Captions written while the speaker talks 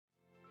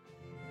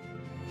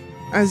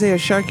Isaiah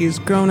Sharkey's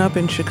grown up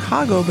in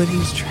Chicago, but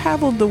he's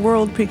traveled the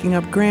world picking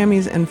up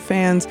Grammys and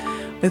fans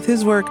with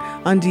his work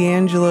on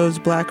D'Angelo's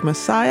Black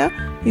Messiah.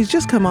 He's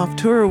just come off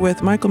tour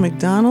with Michael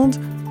McDonald,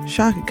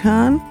 Chaka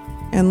Khan,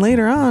 and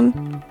later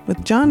on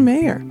with John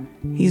Mayer.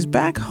 He's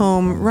back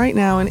home right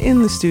now and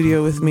in the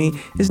studio with me.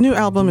 His new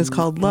album is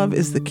called Love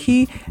is the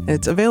Key, and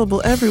it's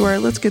available everywhere.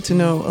 Let's get to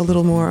know a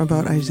little more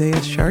about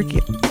Isaiah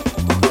Sharkey.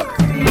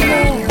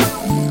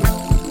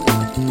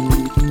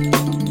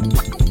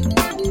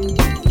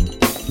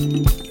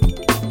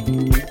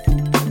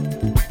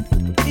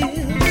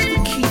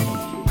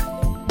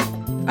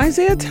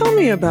 Isaiah, tell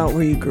me about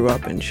where you grew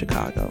up in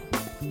Chicago.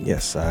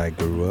 Yes, I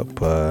grew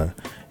up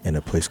in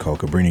a place called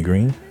Cabrini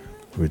Green,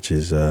 which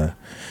is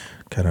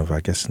kind of,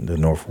 I guess, the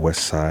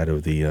northwest side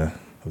of the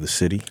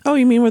city. Oh,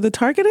 you mean where the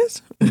Target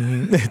is?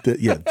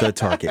 The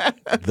Target.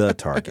 The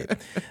Target.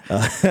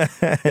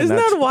 Isn't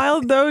that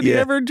wild, though? Do you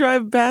ever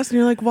drive past and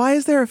you're like, why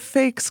is there a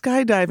fake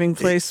skydiving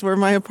place where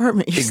my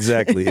apartment used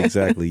to be?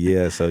 Exactly.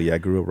 Yeah, so I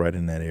grew up right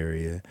in that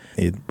area.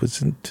 It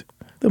wasn't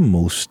the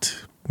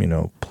most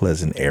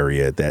pleasant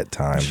area at that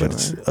time, Sure. but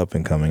it's up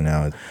and coming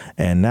now.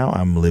 And now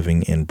I'm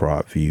living in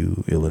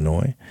Broadview,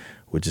 Illinois,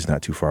 which is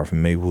not too far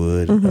from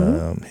Maywood,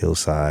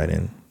 Hillside,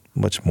 and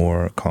much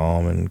more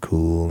calm and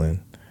cool and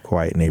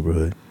quiet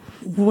neighborhood.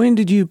 When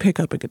did you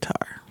pick up a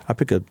guitar? I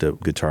picked up the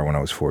guitar when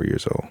I was 4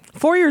 years old.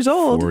 4 years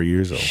old? 4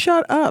 years old.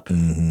 Shut up.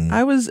 Mm-hmm.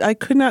 I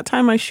could not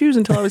tie my shoes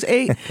until I was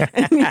 8.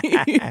 And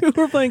you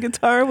were playing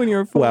guitar when you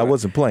were 4. Well, I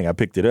wasn't playing. I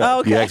picked it up.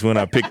 Oh, okay. You asked when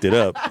I picked it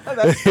up.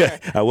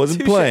 I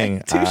wasn't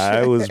playing.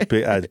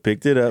 I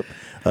picked it up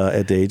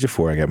at the age of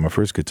 4. I got my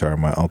first guitar.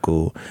 My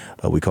uncle,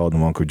 we called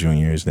him Uncle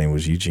Junior. His name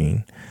was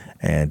Eugene.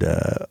 And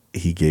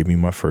he gave me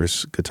my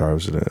first guitar. It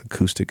was an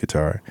acoustic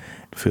guitar.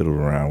 Fiddled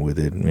around with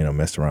it,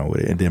 messed around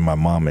with it. And then my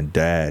mom and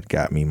dad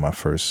got me my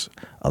first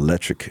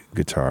electric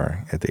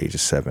guitar at the age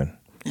of 7.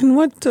 And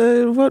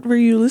what were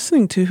you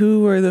listening to?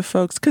 Who were the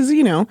folks? Because,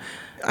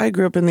 I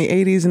grew up in the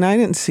 80s, and I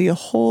didn't see a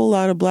whole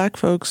lot of black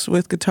folks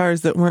with guitars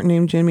that weren't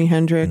named Jimi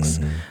Hendrix.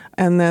 Mm-hmm.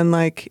 And then,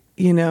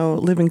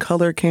 Living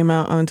Colour came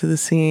out onto the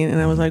scene,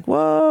 and I was like,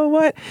 whoa,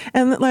 what?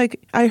 And,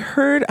 I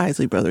heard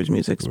Isley Brothers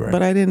music, right.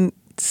 But I didn't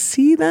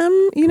see them,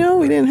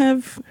 we didn't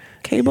have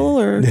cable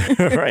or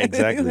right,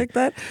 exactly. like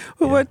that.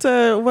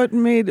 Yeah. What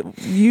made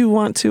you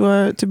want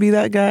to be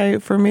that guy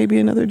for maybe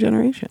another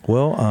generation?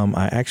 Well,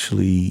 I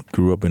actually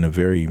grew up in a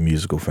very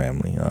musical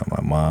family.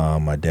 My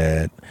mom, my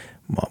dad,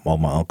 all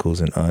my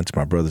uncles and aunts,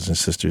 my brothers and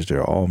sisters,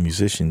 they're all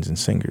musicians and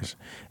singers.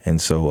 And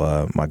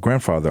so my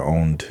grandfather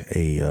owned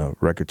a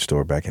record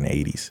store back in the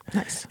 80s.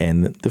 Nice.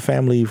 And the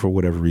family, for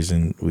whatever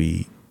reason,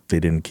 they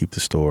didn't keep the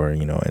store,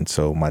 and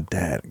so my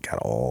dad got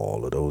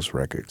all of those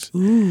records.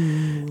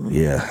 Ooh.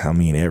 Yeah, I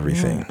mean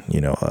everything,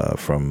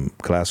 from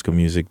classical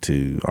music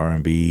to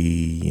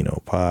R&B,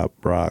 pop,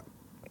 rock,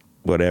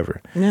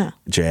 whatever,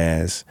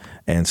 jazz.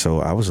 And so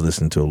I was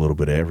listening to a little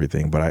bit of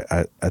everything, but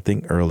I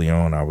think early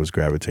on I was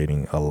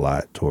gravitating a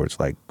lot towards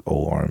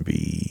old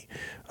R&B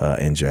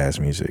and jazz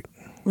music.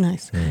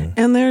 Nice. Mm-hmm.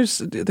 And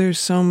there's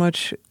so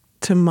much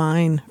to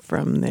mine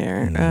from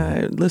there.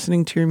 Mm-hmm.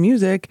 Listening to your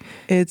music,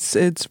 it's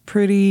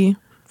pretty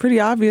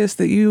obvious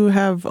that you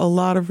have a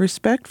lot of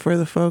respect for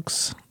the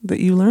folks that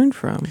you learned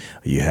from.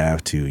 You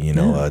have to,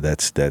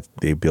 that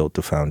they built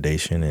the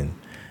foundation and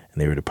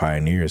they were the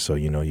pioneers. So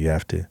you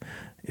have to,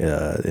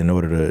 in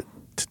order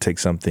to take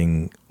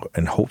something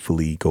and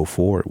hopefully go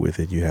forward with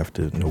it, you have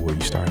to know where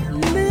you started.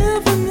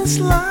 Living this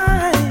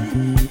life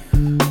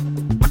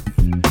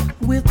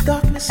with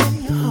darkness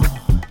in your heart.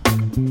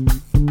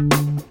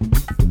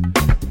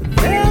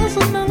 There's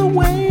another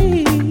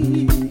way,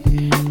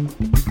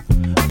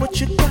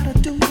 but you gotta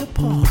do your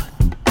part.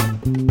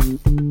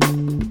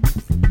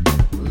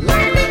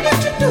 Let me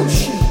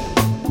introduce you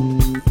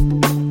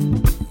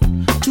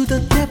to the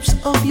depths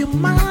of your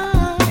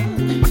mind.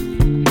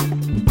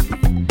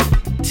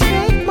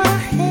 Take my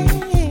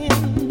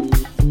hand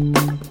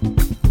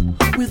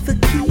with the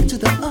key to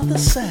the other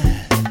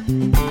side.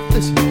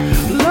 Listen,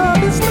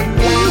 love is the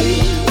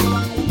key.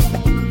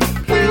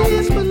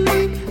 Please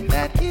believe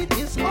that it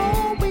is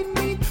all we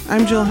need.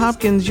 I'm Jill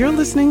Hopkins. You're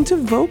listening to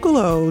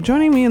Vocalo.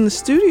 Joining me in the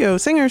studio,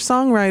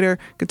 singer-songwriter,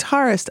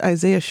 guitarist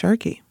Isaiah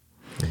Sharkey.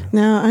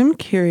 Now, I'm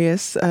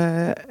curious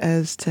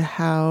as to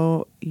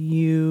how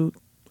you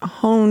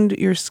honed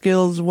your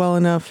skills well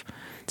enough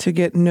to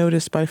get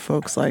noticed by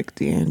folks like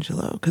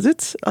D'Angelo, because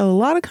it's a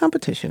lot of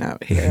competition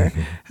out here.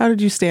 How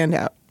did you stand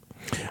out?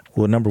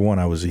 Well, number one,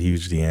 I was a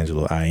huge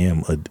D'Angelo. I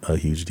am a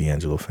huge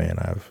D'Angelo fan.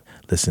 I've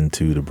listened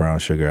to the Brown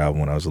Sugar album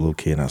when I was a little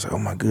kid, and I was like, oh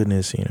my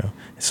goodness,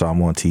 Saw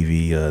him on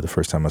TV. The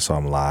first time I saw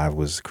him live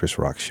was Chris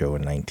Rock's show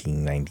in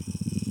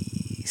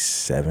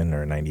 1997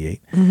 or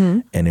 98. Mm-hmm.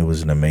 And it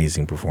was an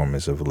amazing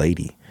performance of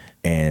Lady.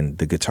 And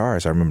the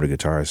guitarist, I remember the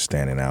guitarist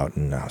standing out,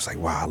 and I was like,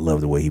 wow, I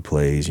love the way he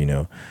plays,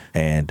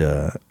 And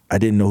I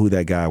didn't know who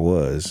that guy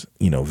was,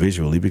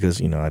 visually, because,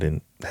 I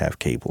didn't have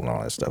cable and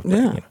all that stuff.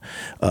 Yeah.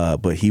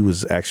 But he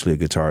was actually a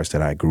guitarist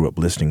that I grew up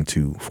listening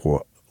to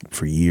for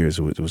years.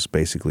 It was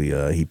basically,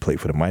 he played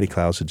for the Mighty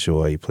Clouds of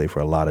Joy. He played for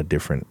a lot of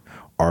different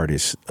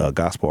artists,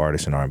 gospel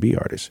artists and R&B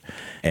artists.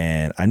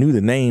 And I knew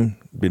the name,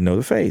 didn't know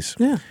the face.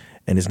 Yeah.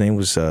 And his name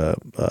was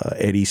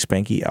Eddie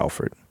Spanky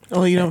Alford.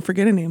 Oh, you don't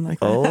forget a name like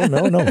that. Oh,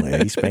 no,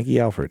 Eddie Spanky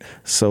Alford.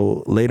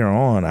 So later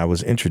on, I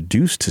was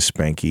introduced to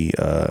Spanky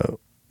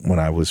when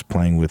I was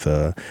playing with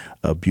a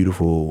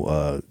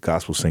beautiful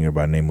gospel singer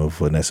by the name of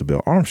Vanessa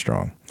Bell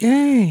Armstrong.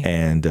 Yay.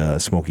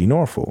 And Smokey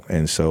Norfolk.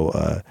 And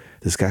so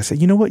this guy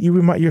said, you know what,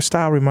 your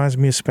style reminds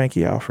me of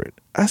Spanky Alford.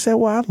 I said,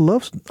 well, I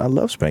love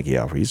Spanky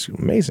Alford. He's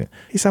amazing.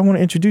 He said, I want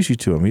to introduce you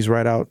to him. He's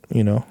right out,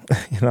 in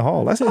the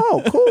hall. I said,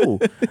 oh,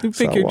 cool. You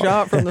pick your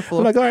jaw from the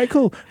floor. I'm like, all right,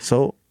 cool.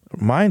 So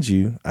mind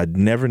you, I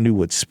never knew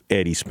what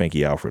Eddie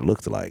Spanky Alford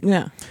looked like.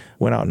 Yeah.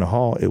 Went out in the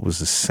hall. It was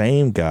the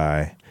same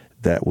guy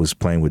that was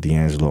playing with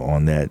D'Angelo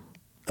on that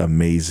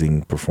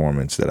amazing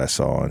performance that I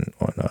saw on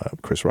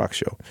Chris Rock's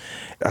show.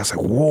 I was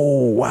like,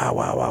 whoa,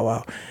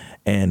 wow.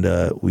 And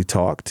we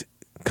talked.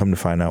 Come to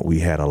find out, we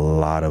had a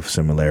lot of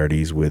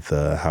similarities with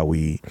how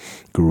we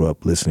grew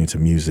up listening to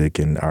music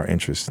and our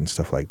interests and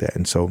stuff like that.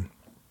 And so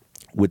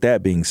with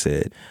that being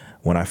said,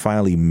 when I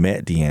finally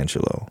met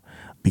D'Angelo,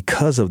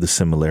 because of the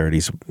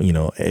similarities,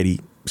 Eddie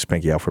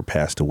Spanky Alford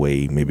passed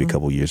away maybe a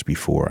couple years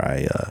before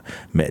I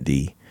met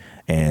D.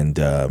 And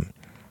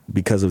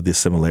because of the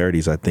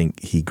similarities, I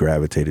think he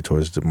gravitated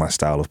towards my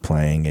style of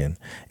playing,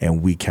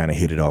 and we kind of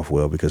hit it off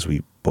well because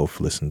we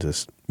both listened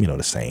to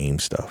the same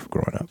stuff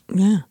growing up.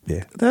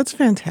 Yeah, that's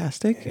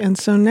fantastic. And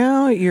so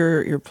now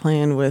you're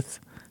playing with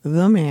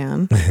the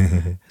man,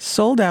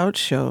 sold out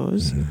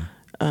shows,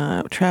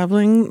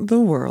 traveling the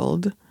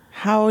world.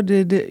 How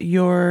did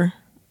your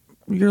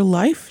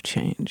life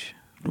change?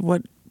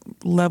 What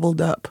leveled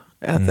up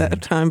at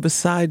that time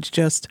besides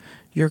just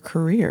your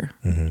career?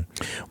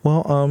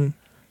 Well,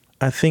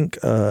 I think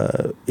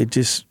it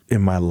just,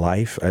 in my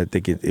life, I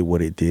think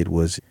what it did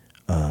was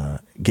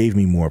gave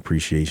me more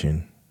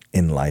appreciation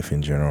in life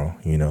in general,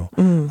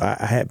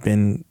 I had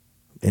been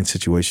in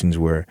situations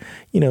where,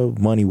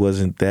 money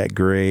wasn't that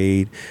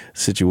great,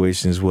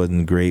 situations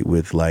wasn't great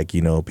with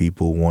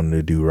people wanting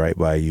to do right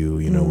by you,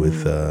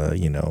 with,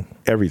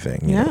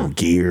 everything,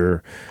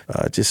 gear,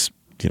 just,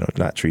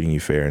 not treating you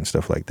fair and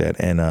stuff like that.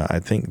 And I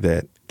think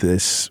that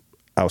this,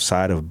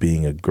 outside of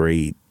being a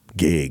great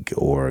gig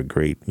or a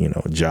great,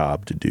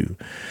 job to do,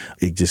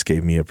 it just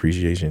gave me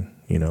appreciation,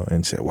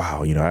 and said,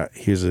 wow,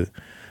 here's a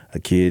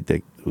kid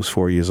that was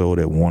 4 years old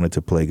that wanted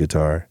to play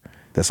guitar.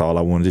 That's all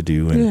I wanted to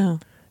do.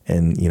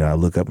 And I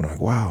look up and I'm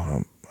like,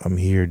 wow, I'm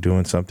here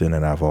doing something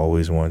that I've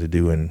always wanted to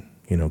do, and,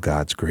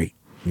 God's great,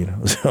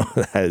 so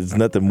there's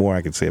nothing more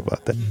I can say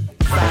about that.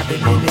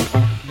 Vibing in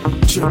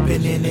it,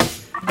 tripping in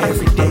it,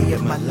 every day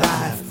of my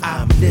life,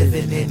 I'm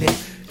living in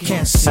it.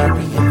 Can't see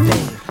me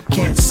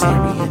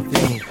a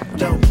thing,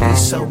 don't be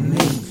so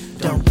mean.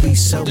 Don't be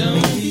so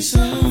mean.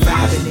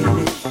 Vibing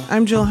in it.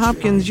 I'm Jill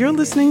Hopkins. You're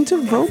listening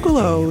to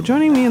Vocalo.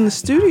 Joining me in the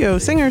studio,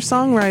 singer,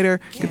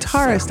 songwriter,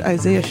 guitarist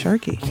Isaiah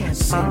Sharkey. Can't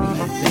see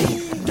me a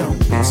thing. Don't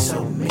be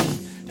so mean.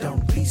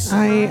 Don't be so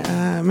mean.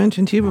 I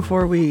mentioned to you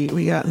before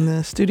we got in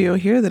the studio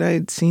here that I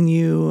had seen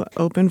you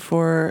open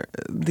for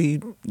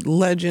the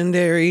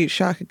legendary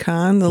Chaka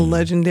Khan, the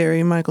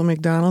legendary Michael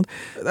McDonald.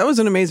 That was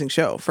an amazing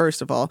show,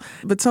 first of all.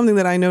 But something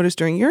that I noticed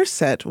during your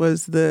set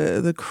was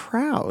the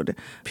crowd.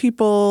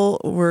 People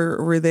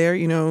were there.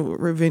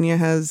 Ravinia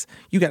has,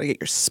 you got to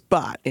get your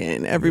spot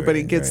in.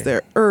 Everybody gets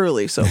there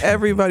early. So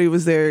everybody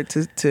was there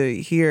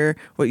to hear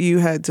what you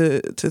had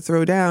to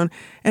throw down.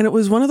 And it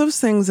was one of those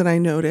things that I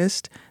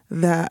noticed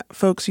that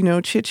folks,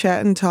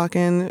 chit-chatting,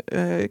 talking,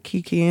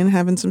 kikiing,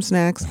 having some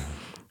snacks.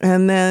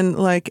 And then,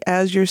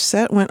 as your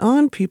set went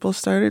on, people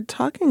started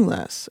talking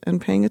less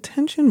and paying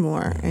attention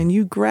more. And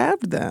you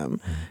grabbed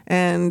them.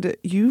 And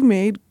you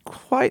made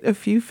quite a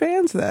few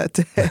fans that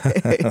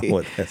day.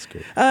 Well, that's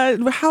good.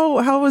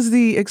 How was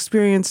the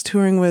experience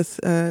touring with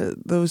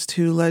those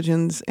two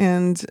legends?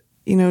 And,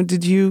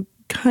 did you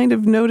kind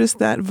of notice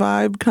that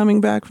vibe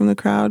coming back from the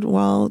crowd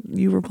while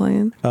you were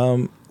playing?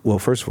 Well,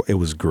 first of all, it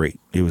was great.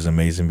 It was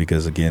amazing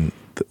because, again,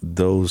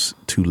 those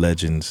two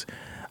legends,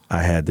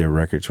 I had their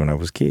records when I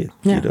was a kid.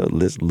 Yeah.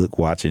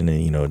 Watching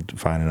and,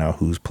 finding out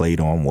who's played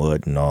on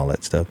what and all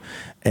that stuff.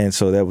 And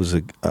so that was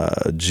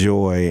a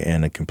joy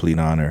and a complete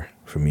honor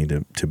for me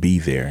to be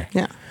there.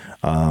 Yeah.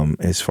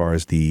 As far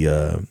as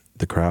the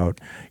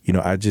crowd,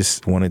 I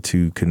just wanted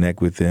to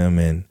connect with them,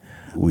 and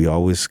we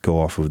always go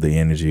off of the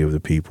energy of the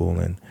people,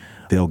 and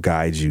they'll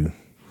guide you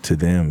to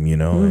them,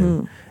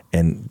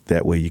 and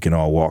that way you can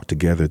all walk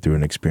together through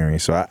an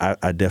experience. So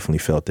I definitely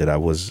felt that I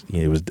was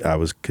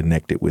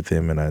connected with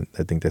them, and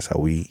I think that's how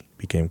we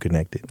became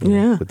connected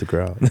with the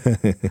crowd.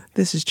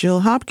 This is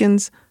Jill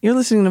Hopkins. You're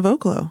listening to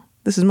Vocalo.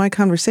 This is my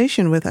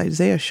conversation with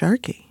Isaiah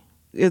Sharkey.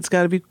 It's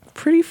got to be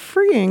pretty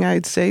freeing,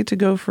 I'd say, to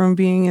go from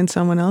being in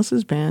someone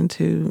else's band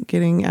to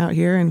getting out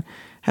here and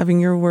having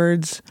your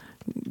words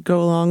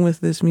go along with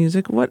this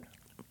music. What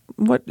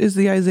is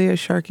the Isaiah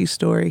Sharkey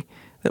story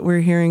that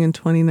we're hearing in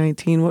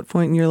 2019? What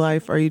point in your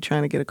life are you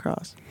trying to get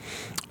across?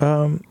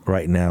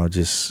 Right now,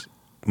 just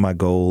my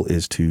goal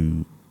is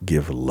to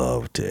give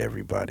love to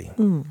everybody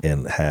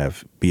and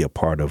be a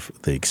part of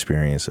the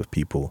experience of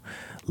people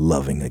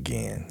loving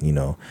again,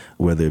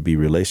 whether it be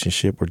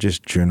relationship or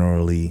just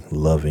generally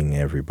loving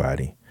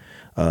everybody.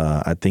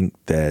 I think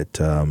that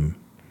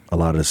a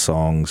lot of the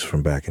songs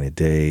from back in the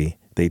day,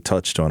 they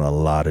touched on a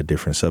lot of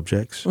different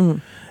subjects,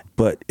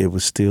 but it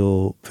was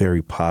still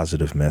very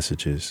positive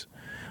messages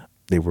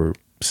they were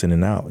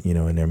sending out,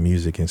 in their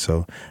music. And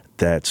so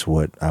that's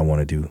what I want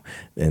to do.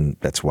 And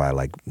that's why I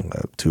like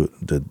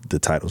the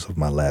titles of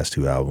my last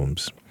 2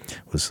 albums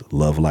was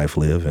Love, Life,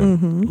 Live,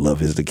 and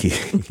Love is the Key.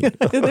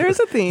 There's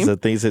a theme. So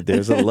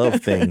there's a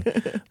love thing.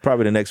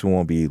 Probably the next one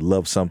won't be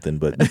love something,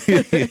 but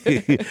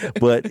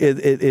but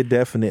it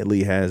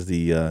definitely has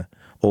the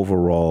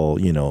overall,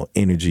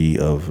 energy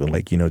of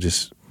like,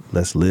 just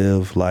let's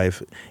live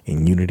life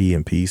in unity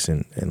and peace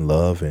and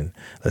love, and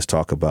let's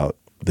talk about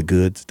the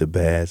goods, the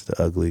bads,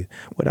 the ugly,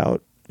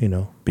 without,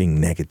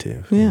 being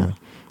negative. Yeah.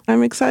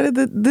 I'm excited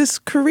that this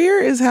career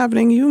is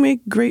happening. You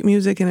make great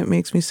music, and it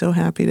makes me so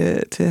happy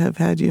to have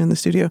had you in the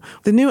studio.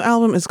 The new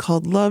album is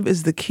called Love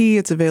is the Key.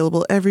 It's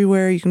available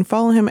everywhere. You can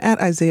follow him at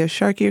Isaiah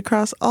Sharkey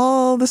across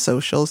all the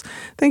socials.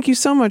 Thank you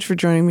so much for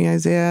joining me,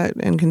 Isaiah,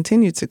 and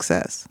continued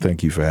success.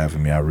 Thank you for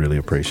having me. I really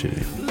appreciate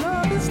it.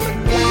 Love is the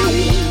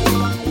key.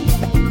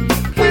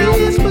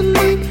 Please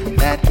believe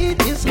that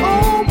it is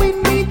all we